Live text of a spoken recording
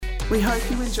We hope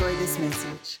you enjoy this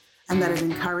message and that it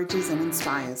encourages and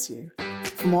inspires you.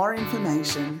 For more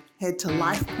information, head to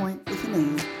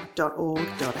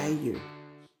lifepointwithanew.org.au.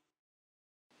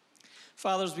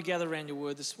 Father, as we gather around your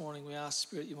word this morning, we ask,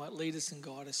 Spirit, you might lead us and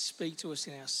guide us, speak to us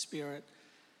in our spirit,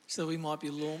 so that we might be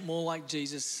more like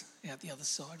Jesus out the other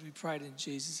side. We pray it in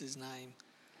Jesus' name.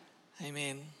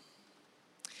 Amen.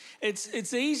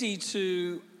 It's easy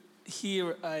to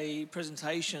hear a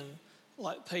presentation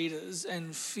like Peter's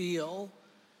and feel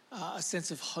a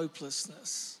sense of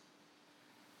hopelessness.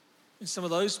 And some of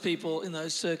those people in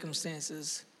those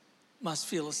circumstances must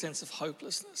feel a sense of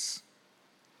hopelessness.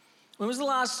 When was the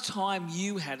last time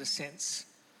you had a sense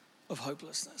of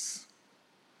hopelessness?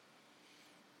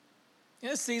 You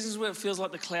know, seasons where it feels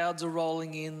like the clouds are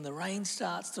rolling in, the rain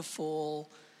starts to fall,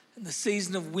 and the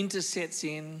season of winter sets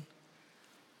in.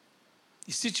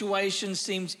 Your situation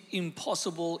seems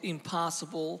impossible,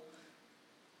 impassable.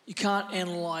 You can't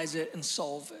analyze it and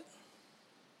solve it.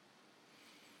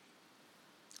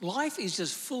 Life is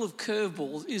just full of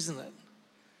curveballs, isn't it?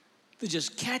 That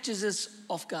just catches us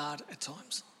off guard at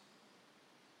times.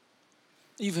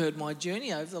 You've heard my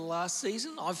journey over the last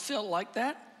season. I've felt like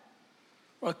that,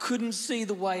 where I couldn't see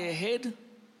the way ahead.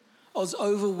 I was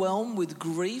overwhelmed with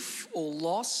grief or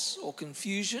loss or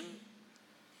confusion,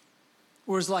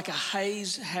 whereas like a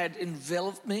haze had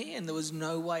enveloped me and there was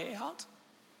no way out.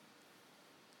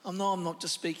 I'm not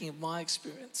just speaking of my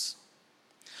experience.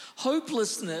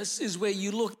 Hopelessness is where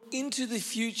you look into the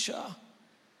future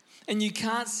and you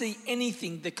can't see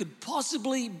anything that could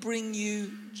possibly bring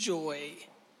you joy.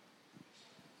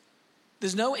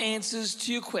 There's no answers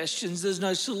to your questions. There's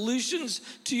no solutions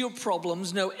to your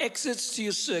problems, no exits to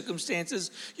your circumstances.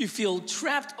 You feel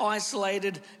trapped,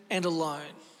 isolated, and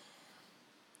alone.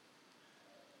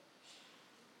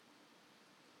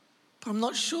 But I'm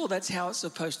not sure that's how it's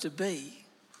supposed to be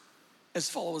as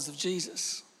followers of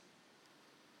Jesus.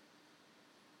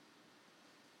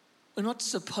 We're not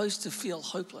supposed to feel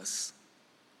hopeless.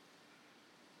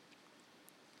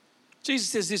 Jesus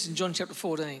says this in John chapter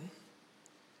 14.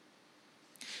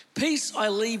 Peace I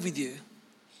leave with you.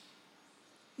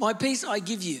 My peace I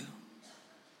give you.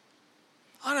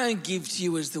 I don't give to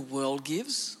you as the world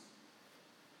gives.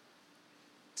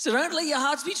 So don't let your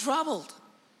hearts be troubled.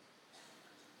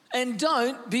 And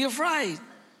don't be afraid.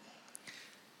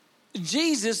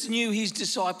 Jesus knew his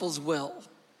disciples well.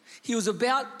 He was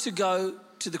about to go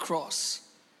to the cross.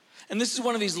 And this is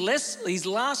one of his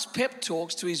last pep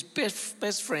talks to his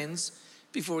best friends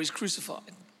before he's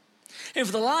crucified. And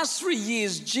for the last 3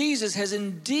 years, Jesus has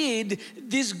endeared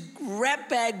this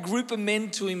ratbag group of men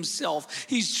to himself.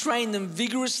 He's trained them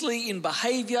vigorously in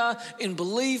behavior, in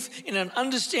belief, in an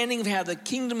understanding of how the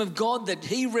kingdom of God that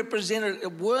he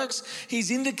represented works.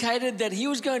 He's indicated that he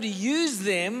was going to use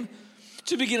them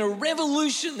to begin a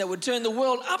revolution that would turn the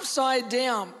world upside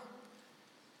down.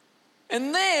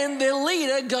 And then their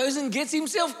leader goes and gets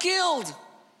himself killed.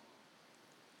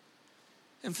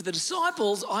 And for the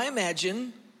disciples, I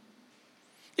imagine,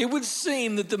 it would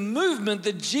seem that the movement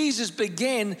that Jesus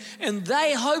began and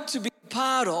they hoped to be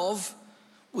part of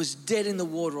was dead in the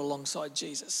water alongside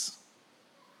Jesus.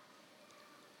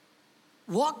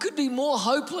 What could be more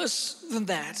hopeless than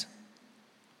that?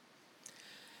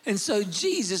 And so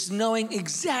Jesus, knowing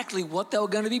exactly what they were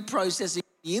going to be processing on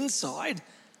the inside,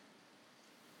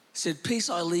 said,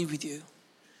 peace I leave with you.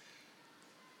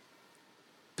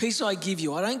 Peace I give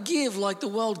you. I don't give like the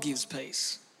world gives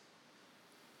peace.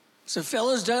 So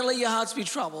fellas, don't let your hearts be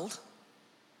troubled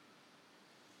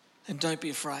and don't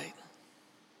be afraid.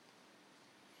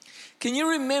 Can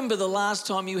you remember the last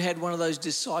time you had one of those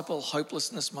disciple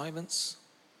hopelessness moments?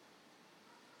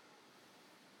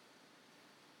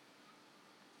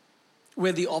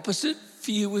 Where the opposite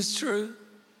for you was true?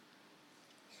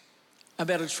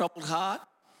 About a troubled heart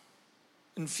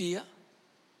and fear?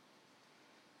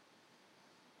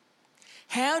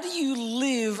 How do you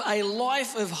live a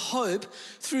life of hope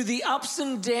through the ups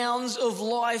and downs of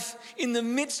life in the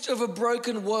midst of a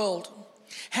broken world?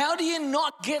 How do you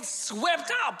not get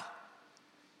swept up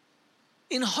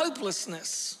in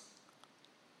hopelessness?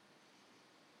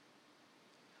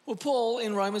 Well, Paul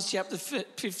in Romans chapter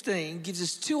 15 gives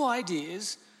us two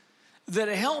ideas that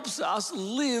helps us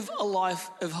live a life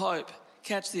of hope.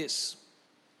 Catch this.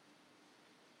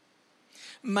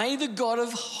 May the God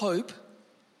of hope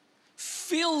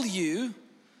fill you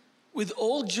with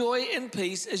all joy and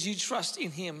peace as you trust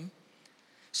in him,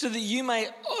 so that you may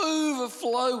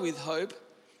overflow with hope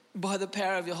by the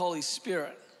power of your Holy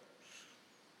Spirit.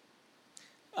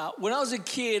 When I was a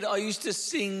kid, I used to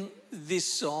sing this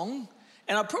song,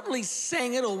 and I probably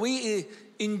sang it, or we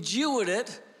endured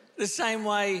it the same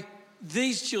way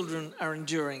these children are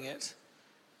enduring it.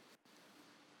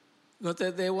 Got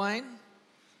that there, Wayne?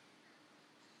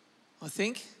 I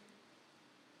think.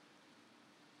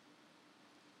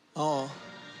 Oh.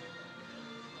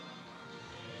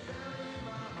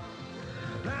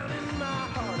 Down in my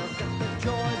heart, I've got the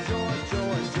joy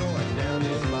down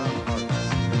in my heart.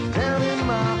 Down in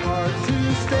my heart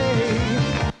to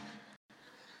stay.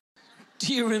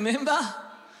 Do you remember?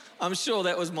 I'm sure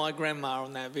that was my grandma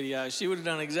on that video. She would have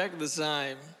done exactly the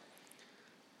same.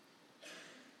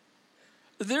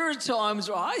 There are times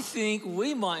where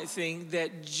we might think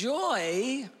that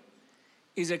joy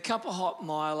is a cup of hot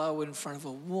Milo in front of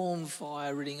a warm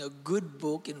fire, reading a good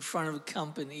book in front of a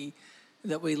company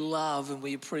that we love and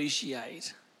we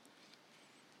appreciate.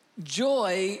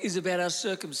 Joy is about our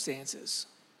circumstances.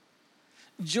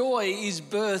 Joy is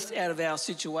birthed out of our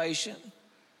situation.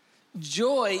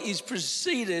 Joy is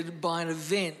preceded by an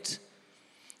event.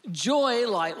 Joy,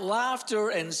 like laughter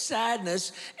and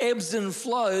sadness, ebbs and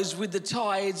flows with the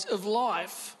tides of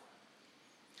life.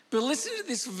 But listen to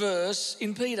this verse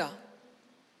in Peter.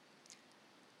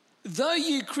 Though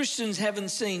you Christians haven't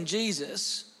seen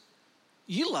Jesus,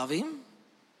 you love him.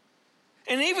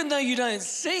 And even though you don't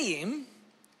see him,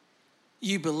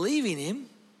 you believe in him.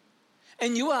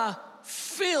 And you are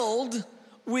filled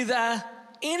with an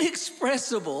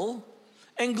inexpressible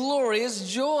and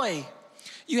glorious joy.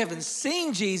 You haven't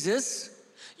seen Jesus.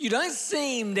 You don't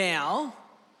see him now.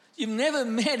 You've never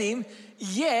met him,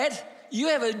 yet you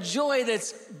have a joy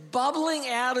that's bubbling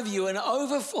out of you and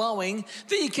overflowing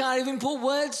that you can't even put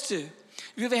words to. Have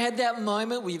you ever had that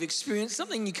moment where you've experienced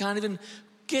something you can't even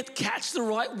catch the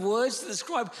right words to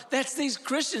describe? That's these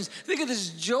Christians. Think of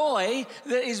this joy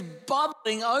that is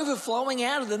bubbling, overflowing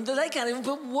out of them that they can't even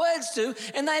put words to,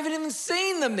 and they haven't even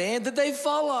seen the man that they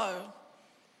follow.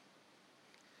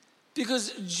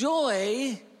 Because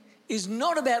joy is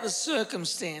not about the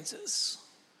circumstances.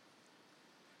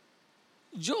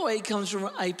 Joy comes from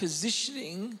a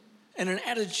positioning and an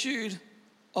attitude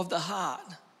of the heart.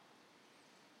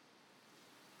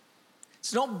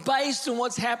 It's not based on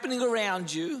what's happening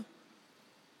around you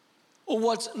or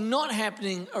what's not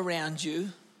happening around you.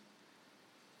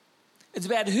 It's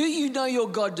about who you know your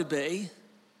God to be,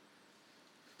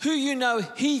 who you know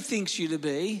he thinks you to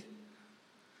be,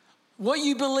 what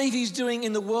you believe he's doing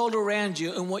in the world around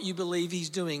you, and what you believe he's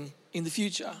doing in the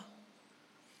future.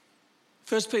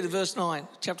 1 Peter verse 9,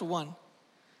 chapter 1.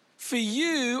 For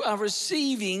you are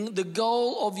receiving the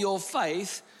goal of your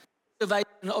faith, salvation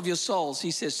of your souls,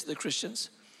 he says to the Christians.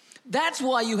 That's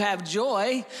why you have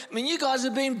joy. I mean, you guys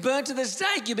have been burnt to the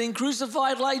stake. You've been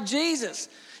crucified like Jesus.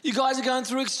 You guys are going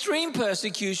through extreme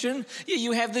persecution.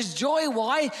 You have this joy.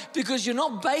 Why? Because you're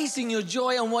not basing your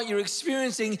joy on what you're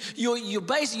experiencing. You're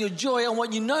basing your joy on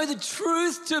what you know the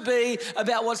truth to be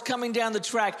about what's coming down the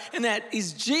track. And that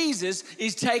is Jesus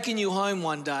is taking you home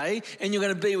one day and you're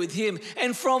going to be with him.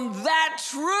 And from that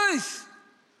truth,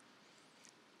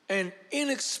 an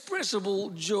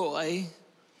inexpressible joy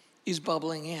is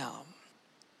bubbling out.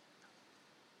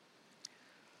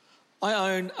 I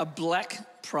own a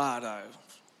black Prado.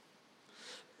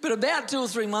 But about 2 or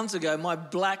 3 months ago, my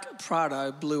black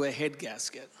Prado blew a head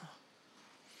gasket.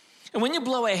 And when you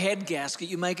blow a head gasket,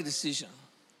 you make a decision.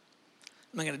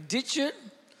 Am I going to ditch it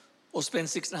or spend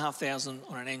 $6,500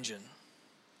 on an engine?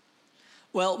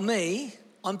 Well,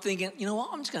 I'm thinking, you know what?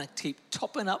 I'm just going to keep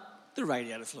topping up the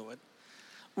radiator fluid.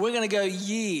 We're going to go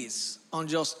years on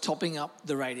just topping up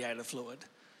the radiator fluid.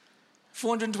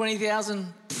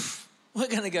 420,000, we're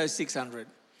going to go 600.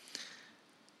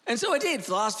 And so I did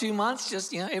for the last few months,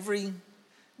 just, every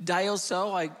day or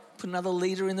so, I put another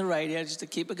litre in the radiator just to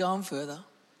keep it going further.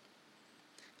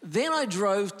 Then I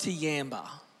drove to Yamba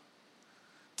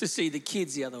to see the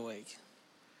kids the other week.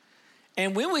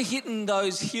 And when we're hitting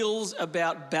those hills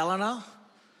about Ballina,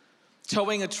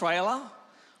 towing a trailer,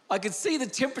 I could see the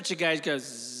temperature gauge go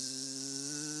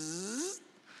zzz,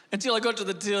 until I got to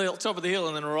the top of the hill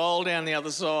and then rolled down the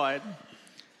other side.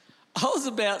 I was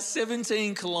about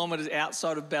 17 kilometres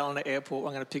outside of Ballina Airport where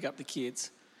I'm going to pick up the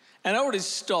kids. And I already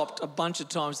stopped a bunch of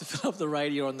times to fill up the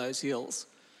radio on those hills.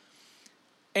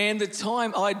 And the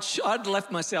time, I'd left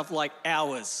myself like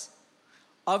hours.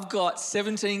 I've got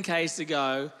 17 Ks to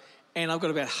go and I've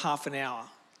got about half an hour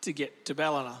to get to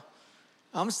Ballina.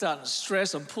 I'm starting to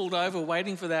stress. I'm pulled over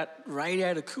waiting for that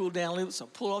radio to cool down a little. So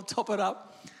I'll top it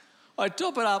up. I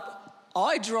top it up.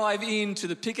 I drive into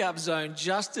the pickup zone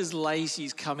just as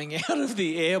Lacey's coming out of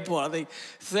the airport. I think,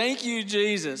 thank you,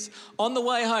 Jesus. On the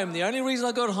way home, the only reason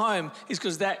I got home is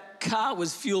because that car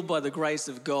was fueled by the grace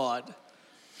of God.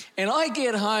 And I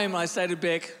get home and I say to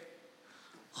Beck,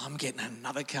 I'm getting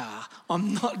another car.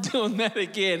 I'm not doing that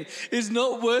again. It's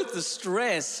not worth the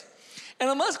stress. And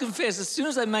I must confess, as soon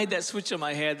as I made that switch in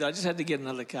my head that I just had to get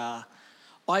another car,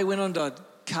 I went on to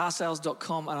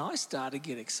carsales.com and I started to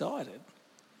get excited.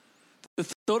 The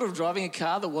thought of driving a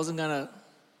car that wasn't going to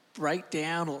break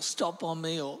down or stop on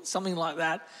me or something like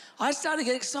that, I started to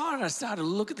get excited. I started to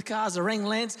look at the cars. I rang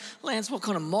Lance. Lance, what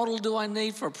kind of model do I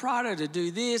need for a Prado to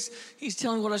do this? He's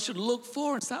telling me what I should look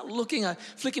for and start looking. I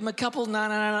flick him a couple. No,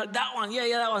 that one. Yeah,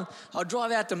 that one. I'll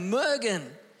drive out to Mergen.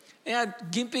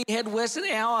 Gympie, head west an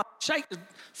hour, shake the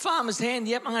farmer's hand.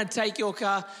 Yep, I'm going to take your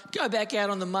car. Go back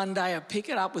out on the Monday. I pick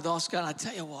it up with Oscar, and I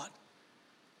tell you what,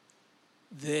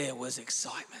 there was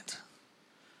excitement.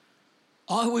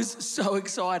 I was so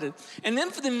excited. And then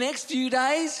for the next few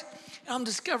days, I'm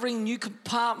discovering new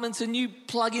compartments and new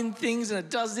plug-in things, and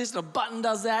it does this and a button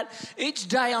does that. Each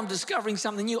day I'm discovering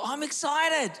something new. I'm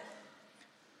excited.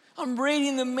 I'm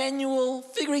reading the manual,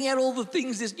 figuring out all the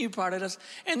things this new Prado does.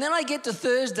 And then I get to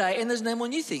Thursday and there's no more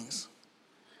new things.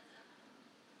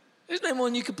 There's no more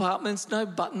new compartments, no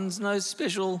buttons, no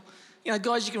special,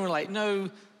 guys, you can relate, no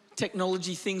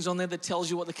technology things on there that tells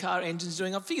you what the car engine's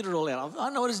doing. I've figured it all out. I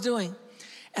know what it's doing.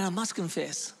 And I must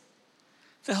confess,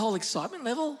 the whole excitement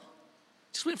level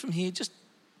just went from here, just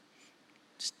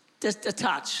a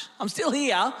touch. I'm still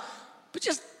here, but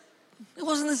just, it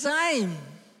wasn't the same.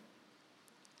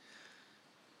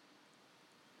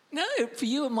 No, for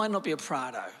you it might not be a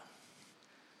Prado,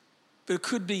 but it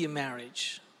could be your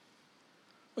marriage,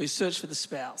 or your search for the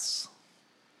spouse,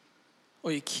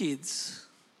 or your kids,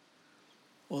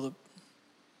 or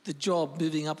the job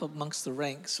moving up amongst the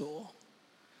ranks, or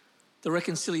the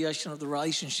reconciliation of the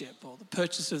relationship, or the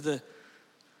purchase of the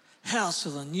house, or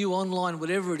the new online,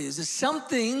 whatever it is. There's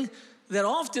something that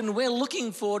often we're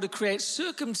looking for to create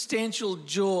circumstantial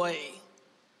joy.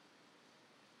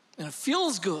 And it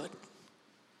feels good.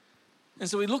 And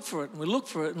so we look for it, and we look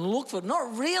for it, and we look for it,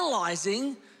 not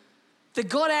realizing that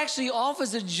God actually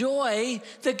offers a joy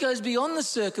that goes beyond the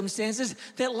circumstances,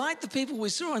 that like the people we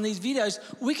saw in these videos,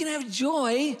 we can have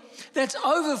joy that's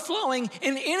overflowing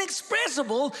and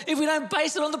inexpressible if we don't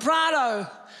base it on the Prado.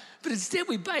 But instead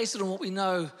we base it on what we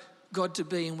know God to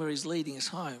be and where he's leading us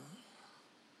home.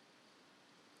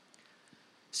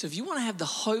 So if you want to have the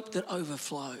hope that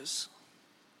overflows,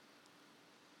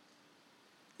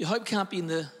 your hope can't be in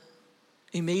the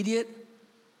immediate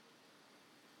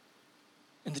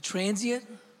and the transient,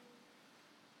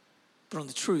 but on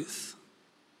the truth.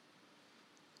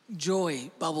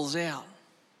 Joy bubbles out.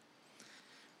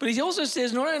 But he also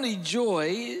says not only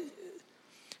joy,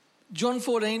 John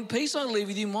 14, peace I leave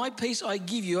with you, my peace I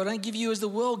give you. I don't give you as the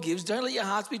world gives. Don't let your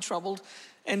hearts be troubled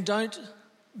and don't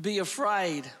be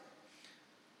afraid.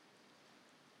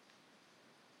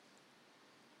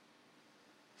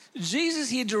 Jesus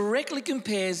here directly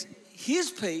compares his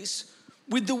peace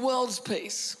with the world's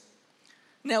peace.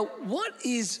 Now, what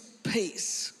is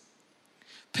peace?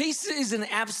 Peace is an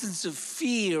absence of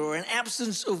fear or an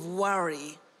absence of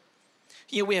worry.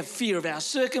 We have fear of our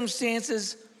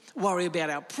circumstances, worry about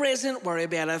our present, worry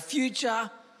about our future.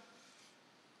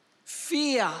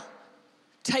 Fear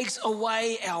takes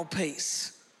away our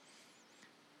peace.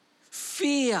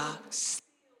 Fear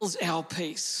steals our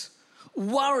peace.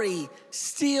 Worry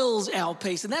steals our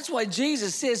peace. And that's why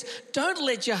Jesus says, don't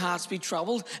let your hearts be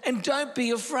troubled and don't be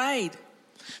afraid.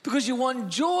 Because you want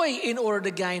joy in order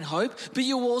to gain hope, but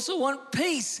you also want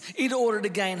peace in order to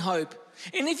gain hope.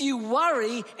 And if you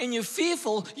worry and you're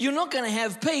fearful, you're not going to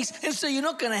have peace, and so you're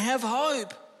not going to have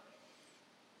hope.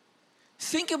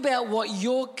 Think about what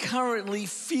you're currently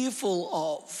fearful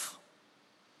of.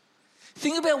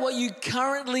 Think about what you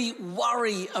currently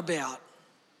worry about.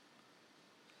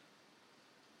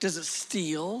 Does it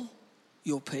steal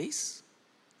your peace?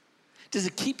 Does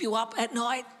it keep you up at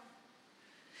night?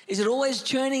 Is it always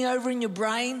churning over in your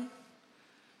brain?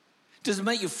 Does it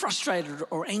make you frustrated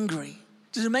or angry?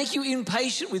 Does it make you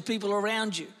impatient with people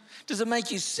around you? Does it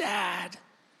make you sad?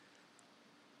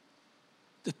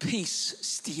 The peace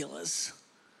stealers.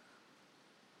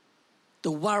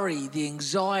 The worry, the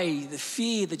anxiety, the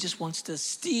fear that just wants to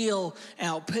steal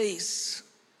our peace.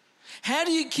 How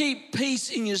do you keep peace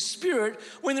in your spirit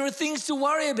when there are things to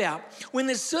worry about, when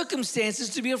there's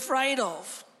circumstances to be afraid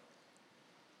of?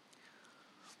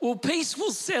 Well, peace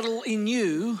will settle in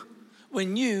you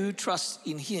when you trust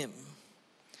in him.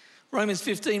 Romans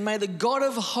 15, may the God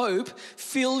of hope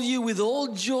fill you with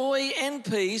all joy and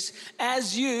peace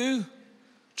as you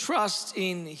trust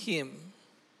in him.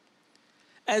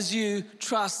 As you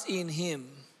trust in him.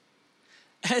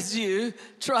 As you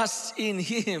trust in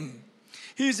him.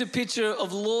 Here's a picture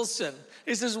of Lawson.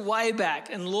 This is way back,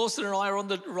 and Lawson and I are on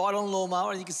the ride-on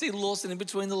lawnmower, and you can see Lawson in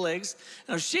between the legs.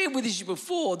 And I've shared with you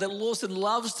before that Lawson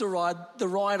loves to ride the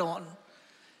ride-on.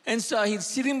 And so he'd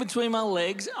sit in between my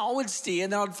legs, I would steer,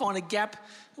 and then I'd find a gap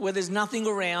where there's nothing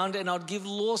around, and I'd give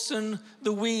Lawson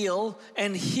the wheel,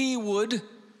 and he would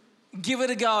give it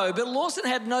a go. But Lawson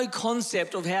had no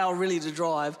concept of how really to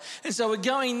drive. And so we're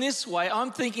going this way.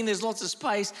 I'm thinking there's lots of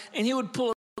space, and he would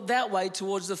pull it that way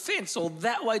towards the fence, or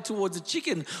that way towards the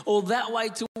chicken, or that way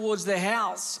towards the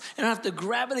house. And I'd have to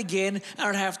grab it again, and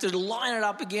I'd have to line it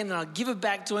up again, and I'd give it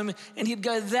back to him, and he'd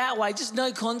go that way. Just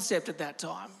no concept at that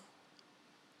time.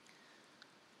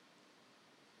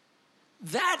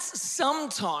 That's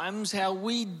sometimes how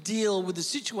we deal with the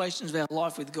situations of our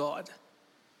life with God.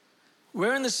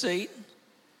 We're in the seat,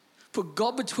 put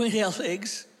God between our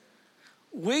legs,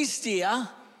 we steer,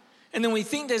 and then we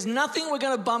think there's nothing we're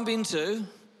going to bump into.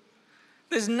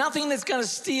 There's nothing that's going to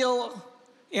steal,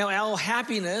 our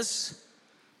happiness,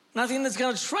 nothing that's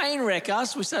going to train wreck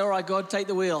us. We say, all right, God, take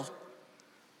the wheel.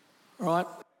 All right?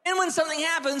 And when something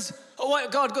happens, oh, wait,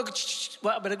 God,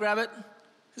 well, I better grab it.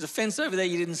 There's a fence over there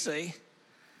you didn't see.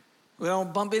 We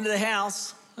don't bump into the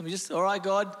house. All right,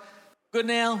 God, good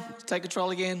now. Take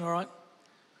control again, all right?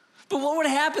 But what would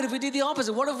happen if we did the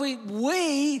opposite? What if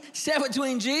we sat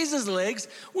between Jesus' legs,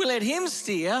 we let him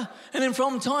steer, and then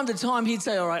from time to time he'd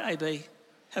say, all right, AB,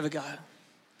 have a go.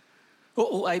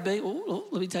 AB,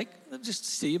 let me just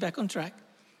steer you back on track.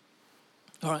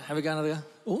 All right, have a go, another go.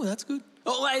 Oh, that's good.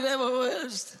 Oh, AB,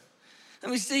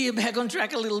 let me steer you back on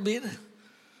track a little bit.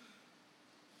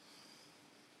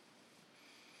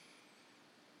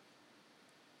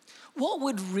 What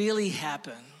would really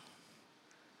happen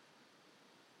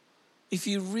if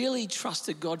you really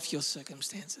trusted God for your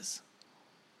circumstances?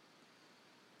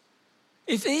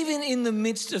 If even in the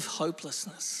midst of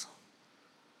hopelessness,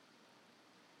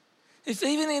 if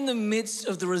even in the midst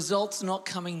of the results not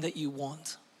coming that you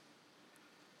want,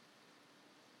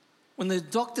 when the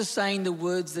doctor's saying the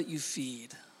words that you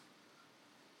feared,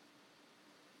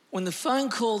 when the phone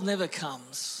call never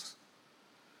comes,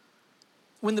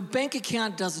 when the bank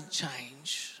account doesn't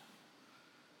change,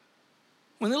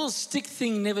 when the little stick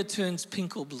thing never turns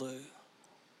pink or blue,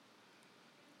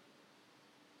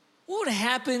 what would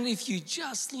happen if you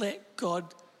just let God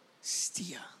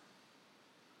steer?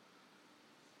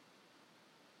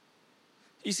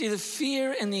 You see, the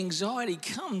fear and the anxiety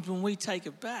comes when we take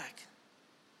it back.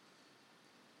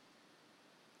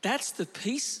 That's the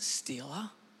peace stealer.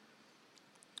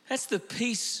 That's the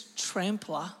peace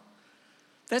trampler.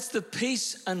 That's the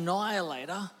peace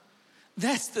annihilator.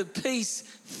 That's the peace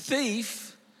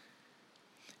thief.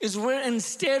 Is where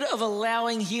instead of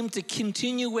allowing him to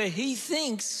continue where he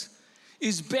thinks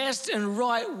is best and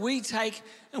right, we take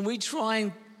and we try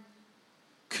and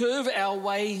curve our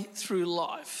way through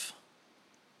life.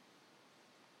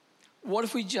 What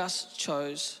if we just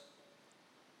chose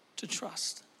to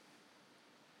trust?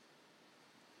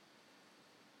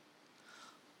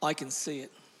 I can see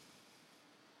it.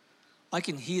 I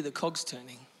can hear the cogs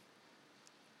turning.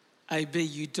 AB,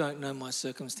 you don't know my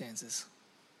circumstances.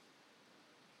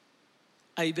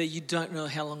 AB, you don't know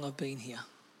how long I've been here.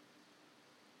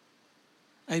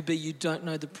 AB, you don't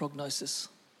know the prognosis.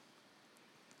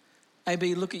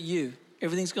 AB, look at you.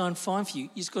 Everything's going fine for you. You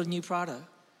just got a new Prado.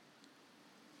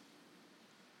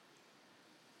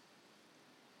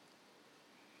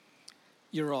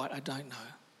 You're right, I don't know.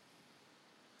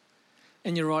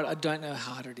 And you're right, I don't know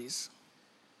how hard it is.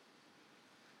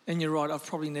 And you're right, I've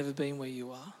probably never been where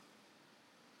you are.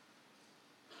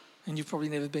 And you've probably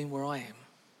never been where I am.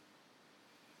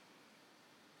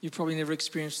 You've probably never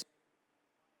experienced.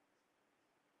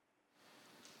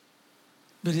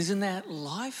 But isn't that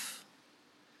life?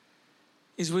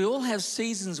 Is we all have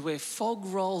seasons where fog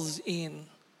rolls in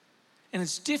and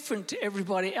it's different to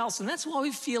everybody else. And that's why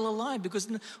we feel alone, because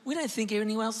we don't think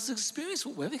anyone else has experienced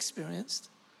what we've experienced.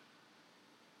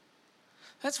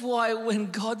 That's why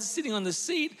when God's sitting on the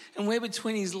seat and we're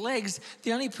between his legs,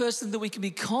 the only person that we can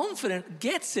be confident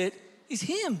gets it is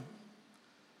him.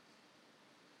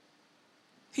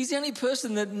 He's the only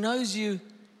person that knows you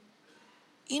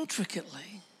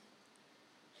intricately,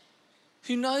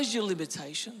 who knows your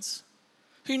limitations,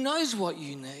 who knows what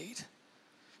you need,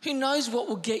 who knows what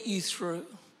will get you through,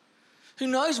 who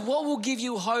knows what will give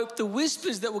you hope, the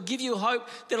whispers that will give you hope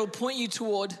that will point you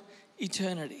toward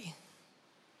eternity.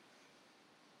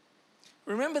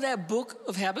 Remember that book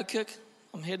of Habakkuk?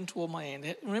 I'm heading toward my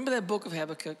end. Remember that book of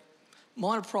Habakkuk,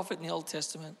 minor prophet in the Old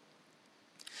Testament?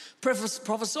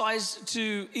 Prophesies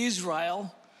to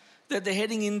Israel that they're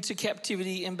heading into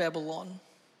captivity in Babylon.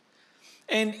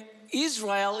 And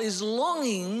Israel is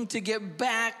longing to get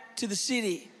back to the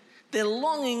city. They're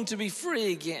longing to be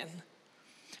free again.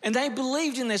 And they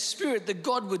believed in their spirit that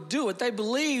God would do it. They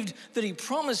believed that he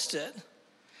promised it.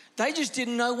 They just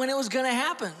didn't know when it was going to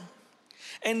happen.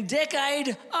 And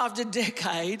decade after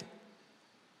decade,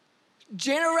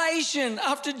 generation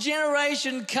after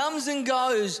generation comes and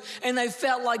goes, and they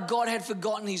felt like God had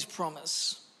forgotten his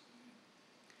promise.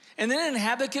 And then in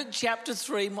Habakkuk chapter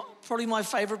 3, probably my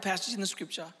favorite passage in the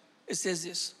scripture, it says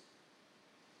this.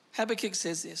 Habakkuk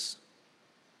says this.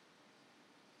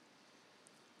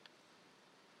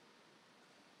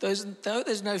 Though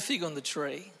there's no fig on the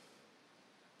tree,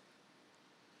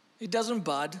 it doesn't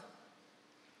bud,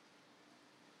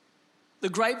 the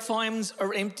grapevines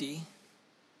are empty,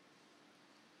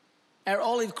 our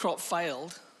olive crop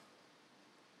failed,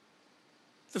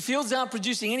 the fields aren't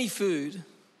producing any food,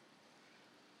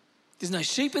 there's no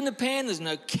sheep in the pen, there's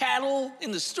no cattle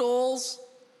in the stalls.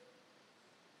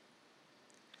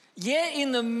 Yet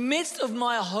in the midst of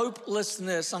my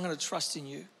hopelessness, I'm going to trust in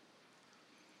you.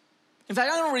 In fact,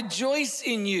 I'm going to rejoice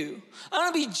in you.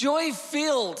 I'm going to be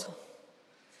joy-filled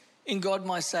in God,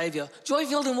 my Savior.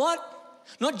 Joy-filled in what?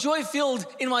 Not joy-filled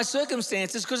in my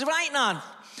circumstances, because there ain't none.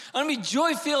 I'm going to be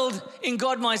joy-filled in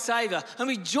God, my Savior. I'm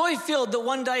going to be joy-filled that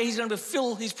one day he's going to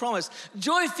fulfill his promise.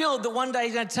 Joy-filled that one day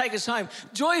he's going to take us home.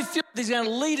 Joy-filled that he's going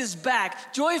to lead us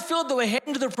back. Joy-filled that we're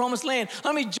heading to the promised land.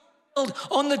 I'm going to be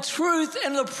joy-filled on the truth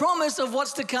and the promise of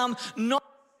what's to come, not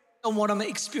on what I'm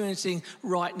experiencing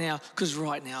right now, because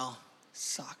right now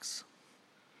sucks.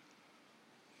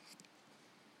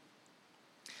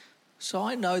 So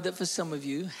I know that for some of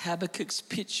you, Habakkuk's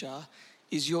picture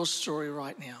is your story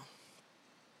right now.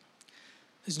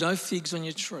 There's no figs on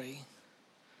your tree,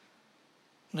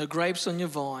 no grapes on your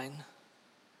vine.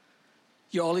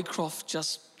 Your olive crop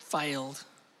just failed.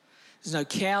 There's no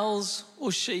cows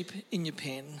or sheep in your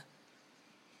pen.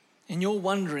 And you're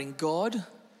wondering, God,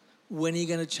 when are you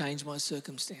going to change my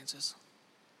circumstances?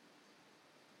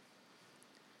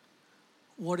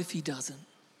 What if he doesn't?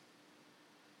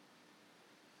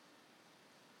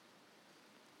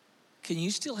 Can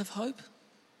you still have hope?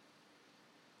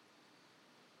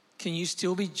 Can you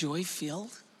still be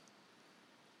joy-filled?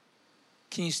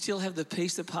 Can you still have the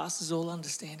peace that passes all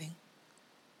understanding?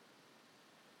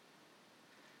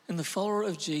 And the follower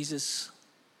of Jesus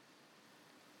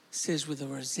says with a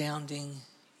resounding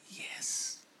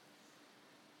yes.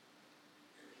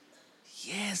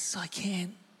 Yes, I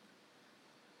can.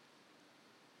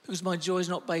 Because my joy is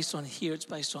not based on here, it's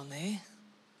based on there.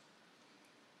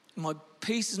 My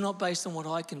peace is not based on what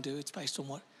I can do, it's based on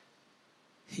what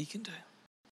he can do.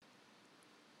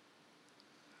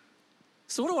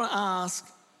 So what I want to ask,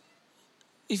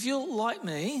 if you're like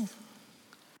me,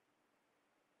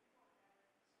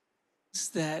 is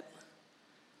that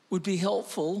would be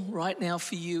helpful right now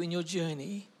for you in your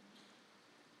journey.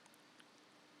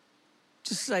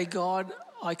 Just say, God,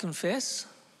 I confess,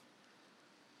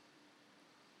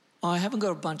 I haven't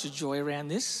got a bunch of joy around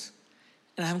this,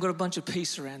 and I haven't got a bunch of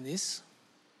peace around this.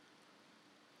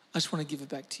 I just want to give it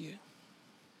back to you.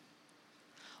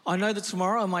 I know that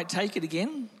tomorrow I might take it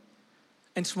again,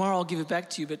 and tomorrow I'll give it back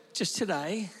to you, but just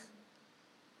today,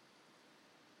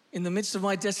 in the midst of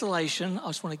my desolation, I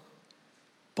just want to,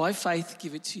 by faith,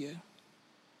 give it to you.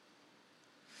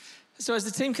 So as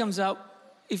the team comes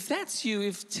up, if that's you,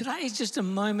 if today is just a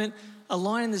moment, a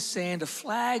line in the sand, a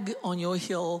flag on your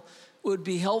hill, would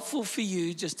be helpful for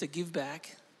you just to give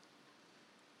back.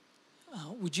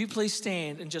 Would you please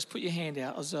stand and just put your hand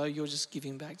out as though you're just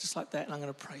giving back, just like that, and I'm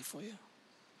going to pray for you.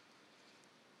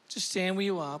 Just stand where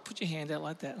you are, put your hand out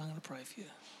like that, and I'm going to pray for you.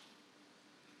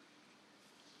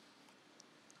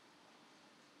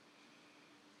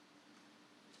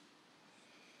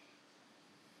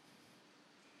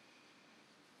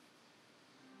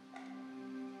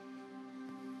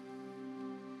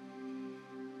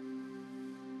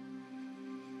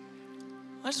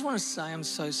 I just want to say I'm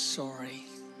so sorry.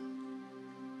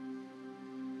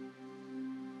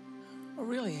 I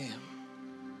really am.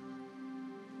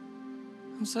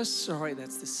 I'm so sorry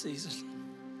that's the season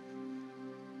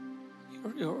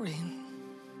you're in.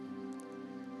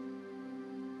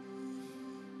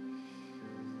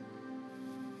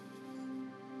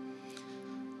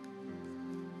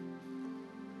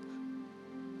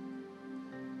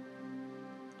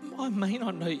 I may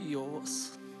not know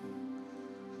yours,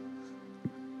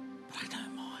 but I know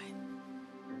mine.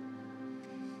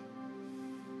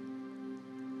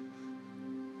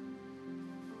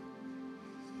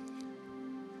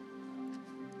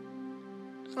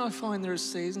 And I find there are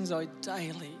seasons I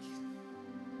daily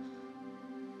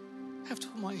have to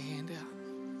put my hand out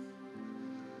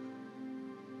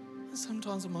and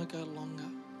Sometimes it might go longer.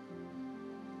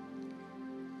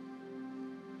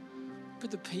 But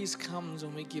the peace comes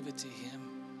when we give it to Him.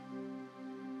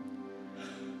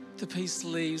 The peace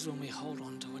leaves when we hold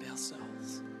on to it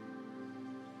ourselves.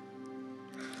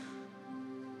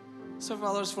 So,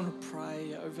 Father, I just want to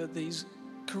pray over these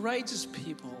courageous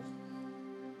people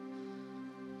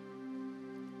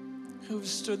who have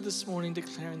stood this morning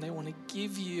declaring they want to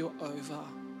give you over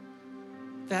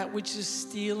that which is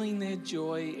stealing their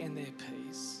joy and their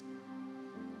peace.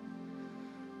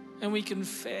 And we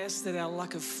confess that our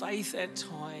lack of faith at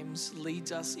times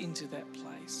leads us into that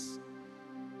place.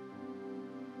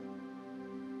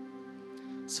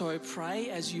 So I pray,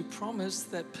 as you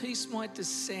promised, that peace might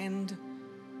descend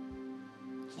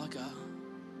like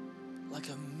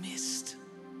a mist.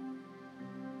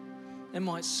 It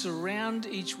might surround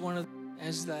each one of them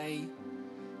as they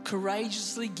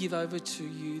courageously give over to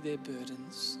you their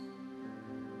burdens.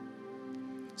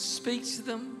 Speak to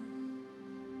them,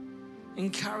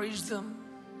 encourage them,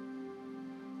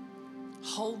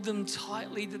 hold them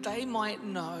tightly that they might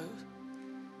know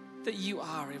that you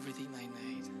are everything they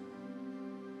need.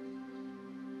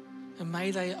 And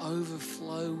may they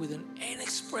overflow with an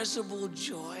inexpressible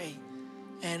joy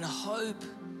and hope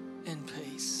and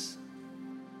peace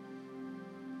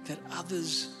that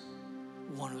others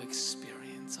want to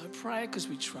experience. I pray because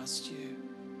we trust you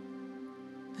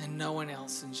and no one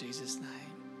else, in Jesus' name.